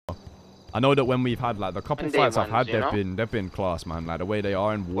I know that when we've had like the couple fights I've had, ones, they've been class, man. Like the way they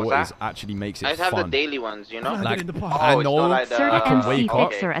are in war is actually makes it I just fun. have the daily ones, you know. Like I know like I can wake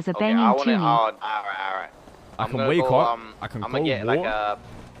up. Fixer as a banging tuning. Alright. I can wake up. I can I'm go gonna get war, like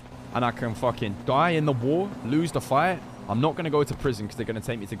and I can fucking die in the war, lose the fight. I'm not gonna go to prison because they're gonna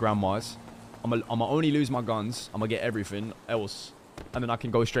take me to grandma's. I'm gonna only lose my guns. I'm gonna get everything else, and then I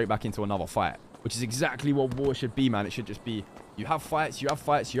can go straight back into another fight, which is exactly what war should be, man. It should just be you have fights, you have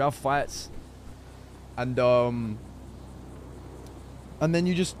fights, you have fights, and then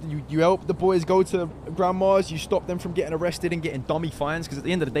you just you help the boys go to grandma's. You stop them from getting arrested and getting dummy fines, because at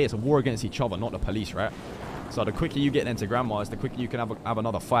the end of the day, it's a war against each other, not the police, right? So the quicker you get into grandma's, the quicker you can have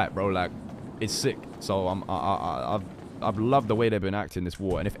another fight, bro. Like, it's sick. So I've loved the way they've been acting this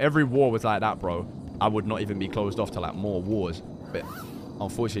war. And if every war was like that, bro, I would not even be closed off to like more wars. But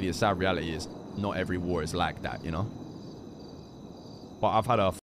unfortunately, the sad reality is not every war is like that, you know. But I've had a